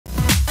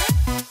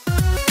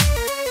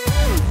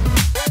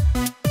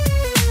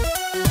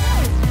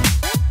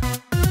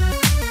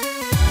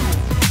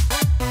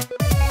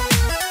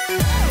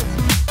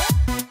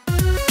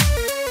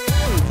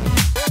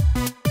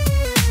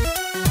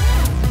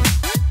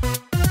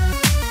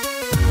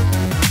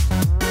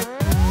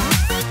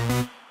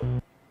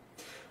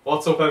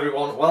What's up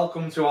everyone,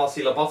 welcome to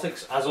RC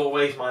Robotics. As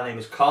always, my name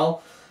is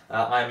Carl,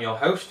 I am your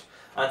host,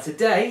 and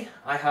today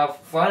I have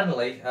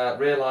finally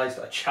realised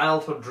a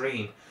childhood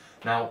dream.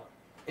 Now,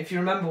 if you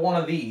remember one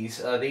of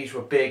these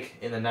were big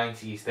in the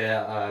 90s,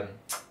 they're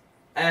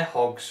air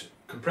hogs,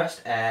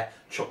 compressed air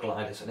chuck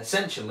gliders, and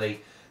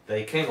essentially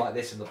they came like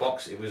this in the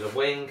box. It was a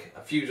wing, a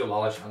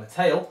fuselage and a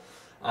tail,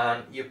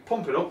 and you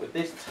pump it up with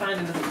this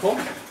tiny little pump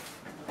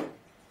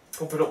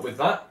it up with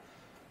that.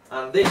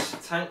 And this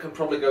tank can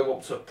probably go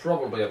up to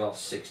probably about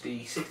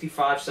 60,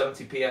 65,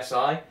 70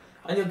 psi,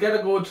 and you'll get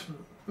a good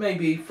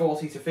maybe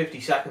 40 to 50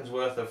 seconds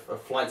worth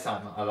of flight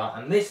time out of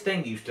that. And this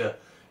thing used to,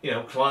 you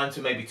know, climb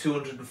to maybe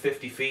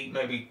 250 feet,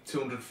 maybe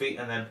 200 feet,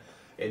 and then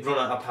it'd run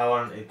out of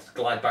power and it'd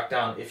glide back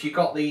down. If you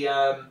got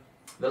the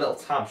little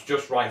tabs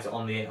just right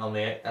on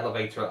the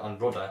elevator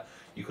and rudder,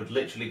 you could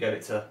literally get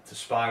it to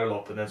spiral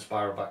up and then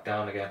spiral back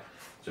down again.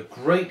 It's a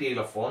great deal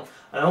of fun,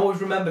 and I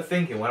always remember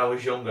thinking when I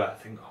was younger, I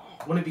think,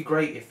 wouldn't it be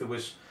great if there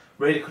was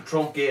radio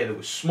control gear that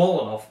was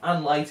small enough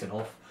and light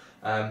enough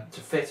to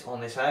fit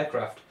on this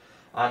aircraft.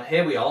 And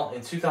here we are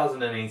in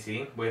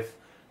 2018 with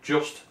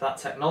just that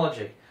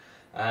technology.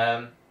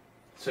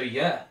 So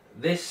yeah,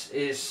 this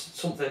is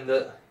something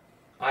that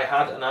I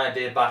had an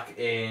idea back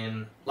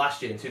in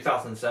last year in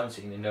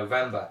 2017 in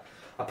November.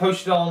 I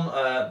posted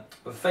on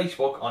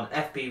Facebook on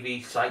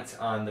FPV site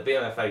and the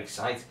BMFA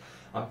site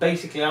and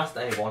basically asked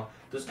anyone,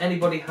 does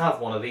anybody have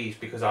one of these,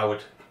 because I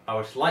would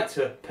like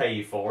to pay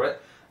you for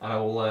it, and I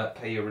will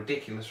pay you a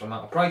ridiculous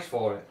amount of price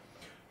for it.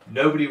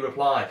 Nobody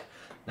replied.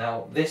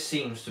 Now this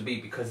seems to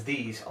be because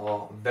these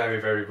are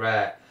very, very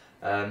rare.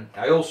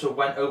 I also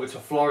went over to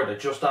Florida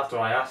just after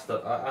I asked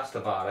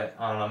about it,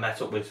 and I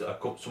met up with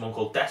someone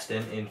called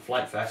Destin in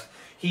Flight Fest.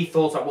 He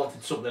thought I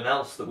wanted something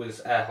else that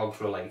was air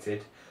hogs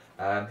related.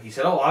 He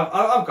said, "Oh,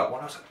 I've got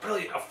one." I was like,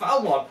 "Brilliant! I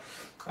found one."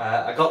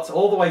 I got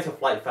all the way to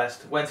Flight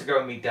Fest, went to go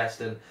and meet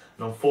Destin,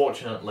 and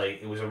unfortunately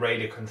it was a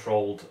radio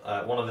controlled,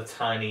 one of the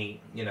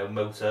tiny, you know,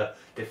 motor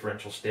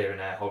differential steering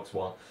air hogs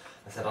one.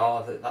 I said,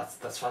 "Oh,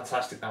 that's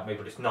fantastic, that mate,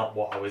 but it's not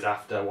what I was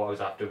after. What I was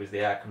after was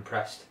the air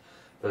compressed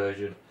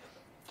version."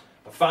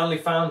 I finally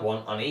found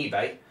one on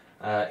eBay.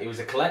 It was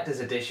a collector's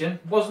edition.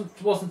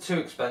 wasn't too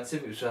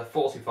expensive. It was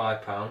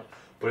 £45,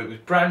 but it was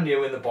brand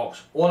new in the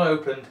box,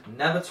 unopened,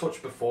 never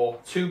touched before.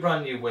 2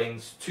 brand new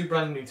wings, 2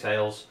 brand new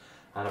tails,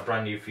 and a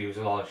brand new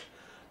fuselage.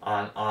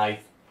 And I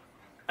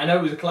know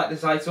it was a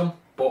collector's item,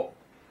 but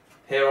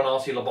here on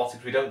RC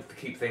Robotics we don't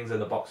keep things in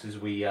the boxes.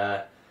 We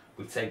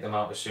take them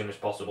out as soon as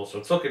possible. So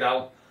I took it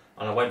out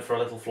and I went for a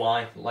little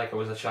fly like I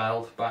was a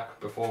child back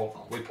before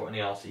we put any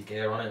RC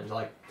gear on it. It was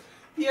like,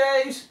 yeah,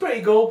 it's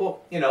pretty cool,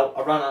 but you know,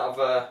 I ran out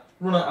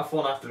of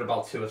fun after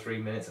about 2 or 3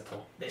 minutes. I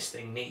thought, this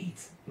thing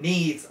needs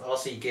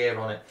RC gear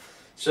on it.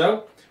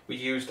 So we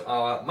used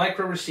our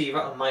micro receiver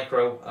and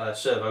micro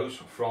servos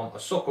from a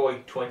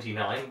Sukhoi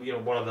 29. You know,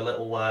 one of the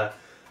little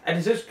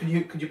editors. Could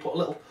you put a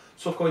little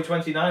Sukhoi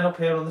 29 up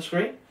here on the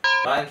screen?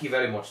 Thank you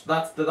very much.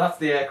 That's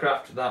the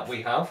aircraft that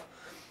we have.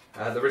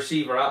 The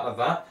receiver out of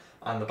that,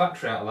 and the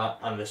battery out of that,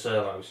 and the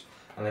servos.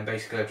 And then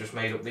basically I've just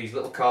made up these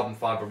little carbon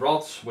fibre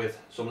rods with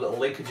some little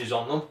linkages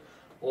on them,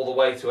 all the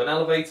way to an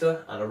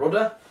elevator and a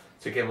rudder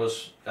to give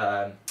us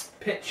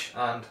pitch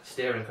and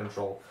steering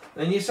control.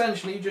 And then you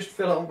essentially just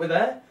fill it up with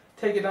air,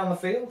 take it down the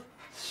field,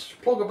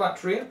 plug a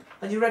battery in,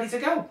 and you're ready to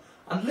go.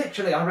 And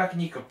literally, I reckon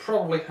you could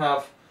probably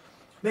have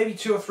maybe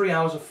 2 or 3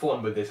 hours of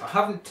fun with this. I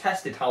haven't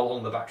tested how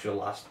long the battery will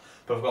last,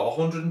 but I've got a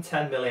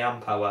 110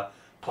 milliamp hour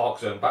Park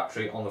Zone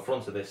battery on the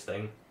front of this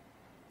thing.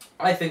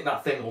 I think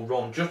that thing will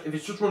run, if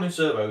it's just running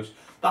servos,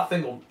 that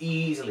thing will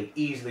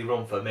easily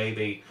run for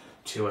maybe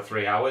 2 or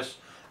 3 hours.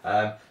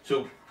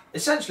 So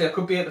essentially I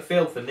could be at the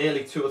field for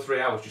nearly 2 or 3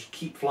 hours, just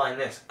keep flying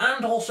this,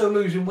 and also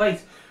losing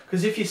weight.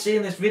 Because if you see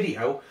in this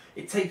video,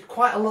 it takes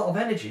quite a lot of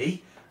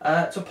energy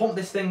to pump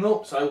this thing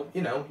up, so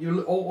you know,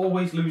 you're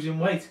always losing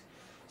weight.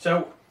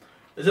 So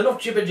there's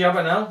enough jibber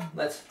jabber now.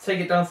 Let's take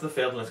it down to the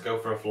field and let's go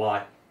for a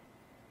fly.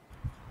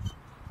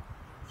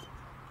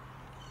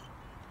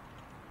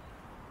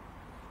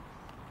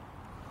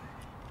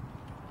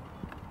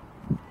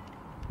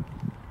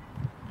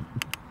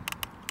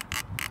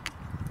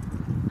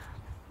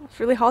 It's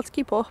really hard to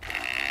keep up.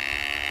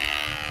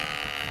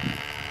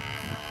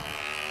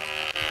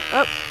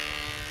 Oh.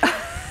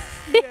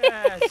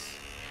 Yes!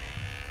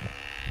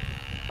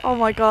 Oh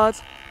my god.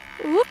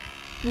 Whoop.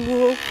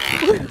 Whoa.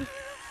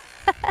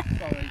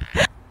 Sorry.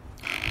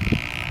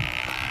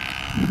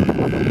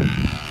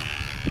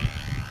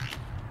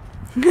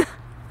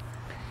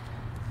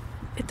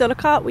 It done a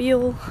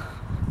cartwheel.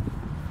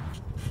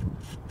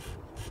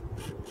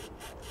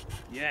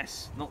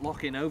 Yes, not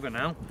locking over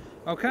now.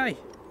 Okay.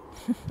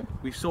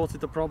 We've sorted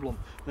the problem.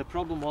 The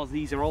problem was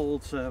these are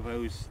old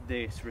servos.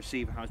 This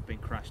receiver has been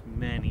crashed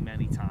many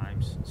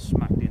times,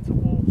 smacked into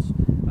walls,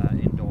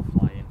 indoor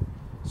flying.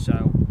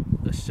 So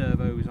the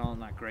servos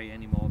aren't that great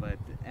anymore.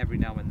 Every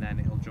now and then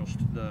it'll just,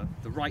 the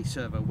right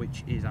servo,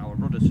 which is our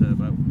rudder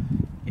servo,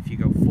 if you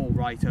go full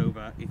right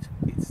over,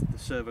 it's the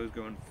servo's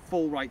going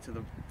full right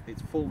to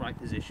its full right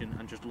position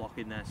and just lock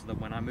in there, so that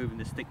when I'm moving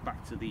the stick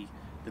back to the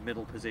the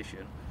middle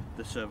position,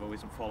 the servo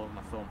isn't following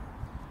my thumb,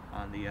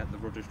 and the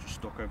rudder's just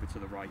stuck over to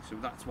the right, so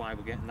that's why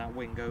we're getting that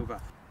wing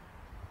over.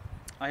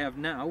 I have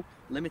now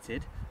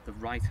limited the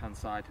right hand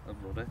side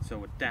of rudder, so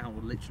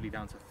we're literally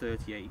down to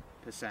 38%,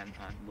 and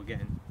we're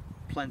getting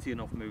plenty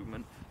enough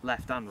movement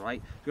left and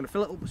right. We're going to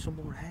fill it up with some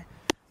more air,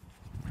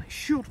 and it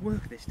should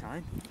work this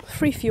time.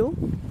 Free fuel.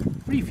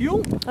 Free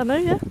fuel? I know,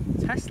 yeah.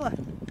 Tesla.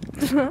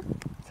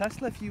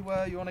 Tesla, if you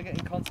want to get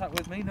in contact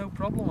with me, no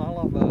problem.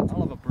 I'll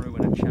have a brew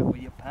and a chat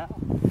with your pal.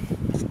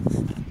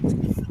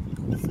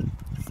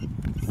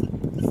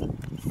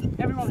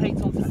 Everyone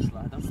hates on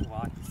Tesla. I don't know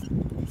why.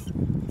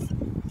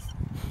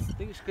 I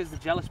think it's because they're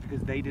jealous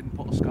because they didn't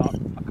put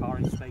a car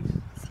in space.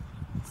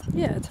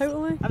 Yeah,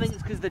 totally. I think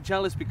it's because they're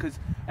jealous because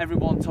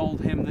everyone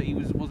told him that he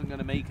wasn't going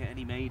to make it and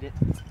he made it.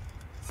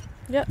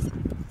 Yep.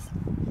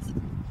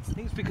 I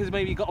think it's because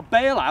maybe he got a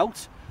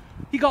bailout.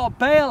 He got a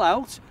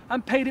bailout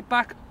and paid it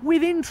back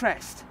with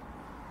interest.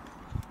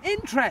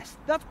 Interest!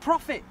 That's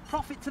profit.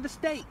 Profit to the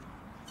state.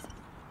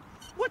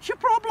 What's your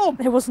problem?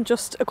 It wasn't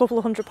just a couple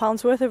of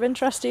 £100 worth of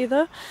interest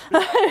either.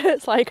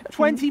 It's like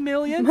 20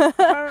 million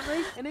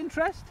apparently in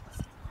interest.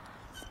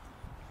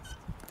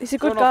 He's a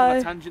good Going guy. off on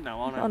a tangent now,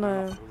 aren't I? I know.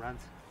 Going off on a rant.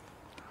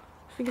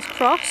 Fingers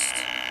crossed.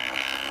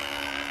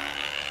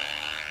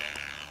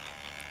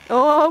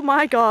 Oh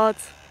my god.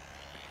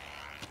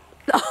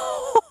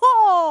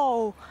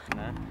 Oh!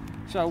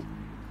 So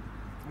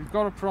we've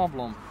got a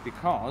problem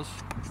because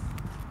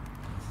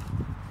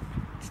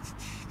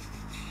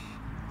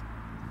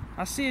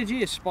our CAG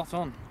is spot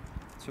on,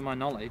 to my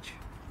knowledge,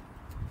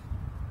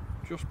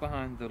 just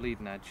behind the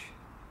leading edge.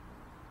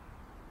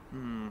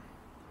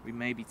 We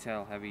may be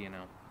tail heavy, you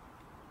know.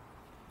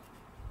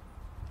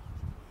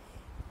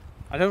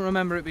 I don't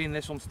remember it being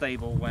this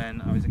unstable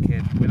when I was a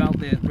kid. Without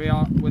the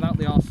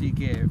RC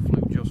gear, it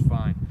flew just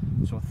fine.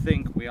 So I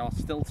think we are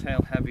still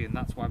tail heavy, and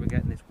that's why we're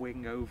getting this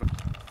wing over.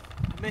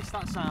 I miss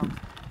that sound.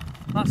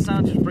 That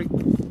sound just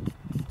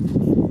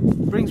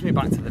brings me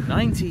back to the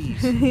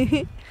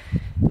 90s.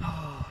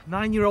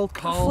 9-year-old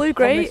Carl Flew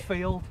great. on this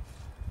field.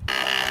 There's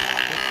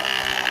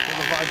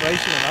a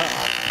vibration in that.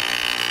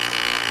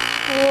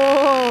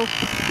 Whoa!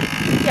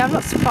 Yeah, I'm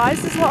not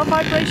surprised there's a lot of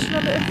vibration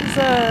on it.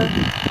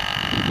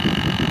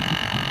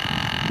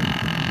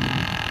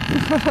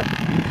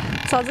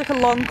 Sounds like a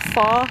long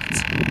fart.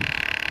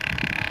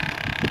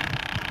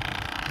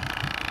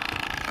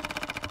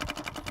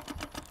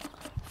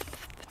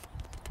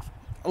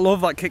 I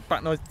love that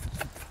kickback noise.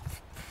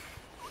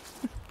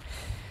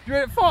 You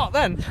ready to fart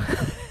then?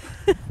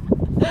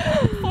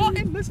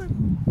 Farting,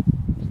 listen.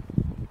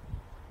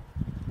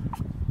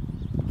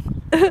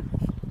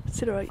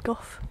 It's alright,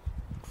 Goff.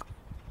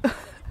 Is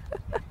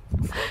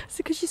it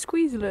because you're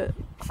squeezing it?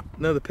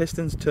 No, the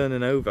piston's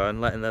turning over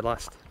and letting the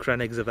last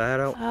Krennigs of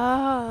air out.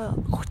 Ah.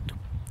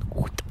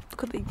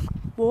 Look at the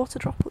water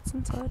droplets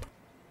inside.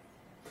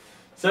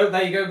 So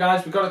there you go,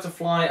 guys. We've got it to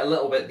fly a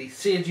little bit. The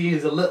CAG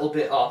is a little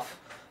bit off.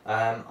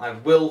 I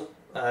will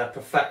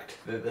perfect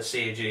the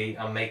CAG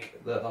and make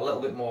a little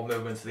bit more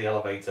movement to the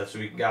elevator so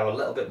we can have a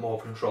little bit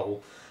more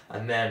control,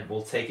 and then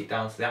we'll take it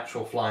down to the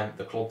actual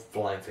the club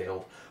flying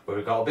field where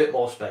we've got a bit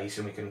more space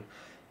and we can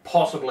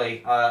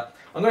possibly, I'm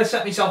going to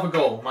set myself a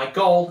goal. My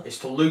goal is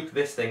to loop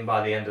this thing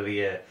by the end of the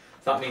year.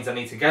 So that means I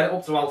need to get it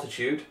up to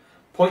altitude,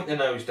 point the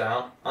nose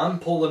down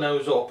and pull the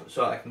nose up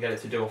so that I can get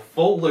it to do a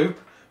full loop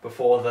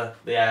before the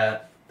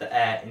air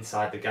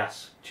inside the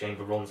gas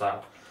chamber runs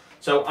out.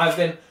 So I've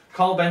been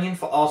Carl Benyon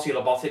for RC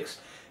Robotics.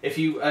 If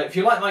you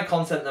like my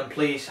content, then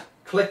please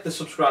click the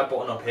subscribe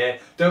button up here.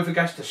 Don't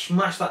forget to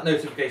smash that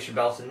notification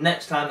bell so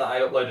next time that I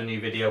upload a new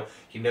video,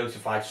 you're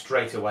notified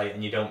straight away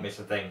and you don't miss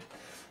a thing.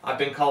 I've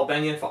been Carl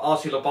Benyon for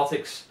RC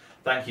Robotics.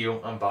 Thank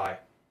you and bye.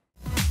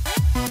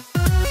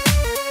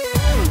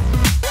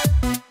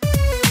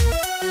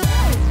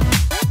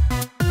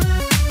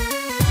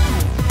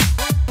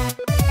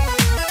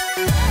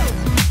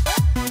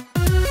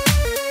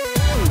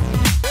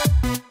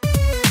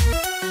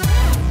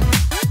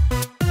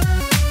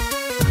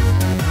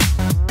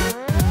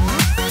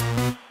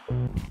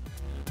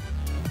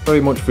 Very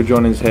much for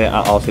joining us here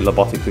at RC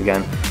Robotics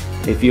again.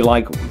 If you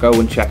like, go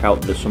and check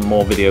out, there's some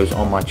more videos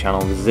on my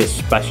channel. There's this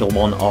special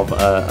one of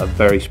a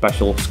very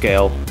special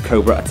scale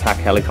Cobra attack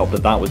helicopter.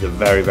 That was a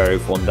very, very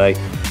fun day.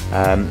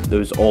 There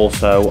was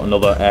also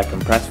another air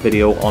compressed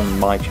video on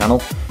my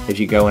channel, if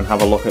you go and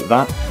have a look at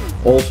that.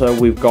 Also,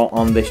 we've got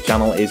on this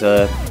channel is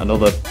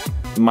another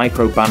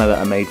micro banner that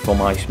I made for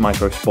my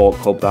Micro Sport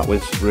Club. That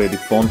was really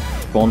fun.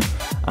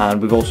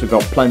 And we've also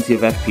got plenty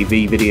of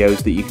FPV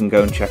videos that you can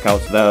go and check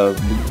out. So there are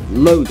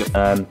loads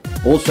of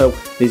also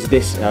there's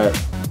this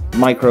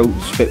micro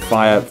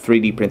Spitfire,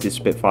 3D printed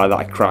Spitfire that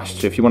I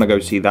crashed. So if you want to go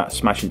see that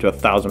smash into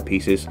 1,000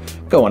 pieces,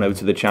 go on over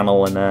to the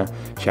channel and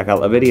check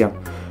out the video.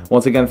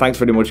 Once again, thanks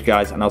very much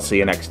guys, and I'll see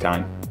you next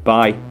time.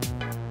 Bye.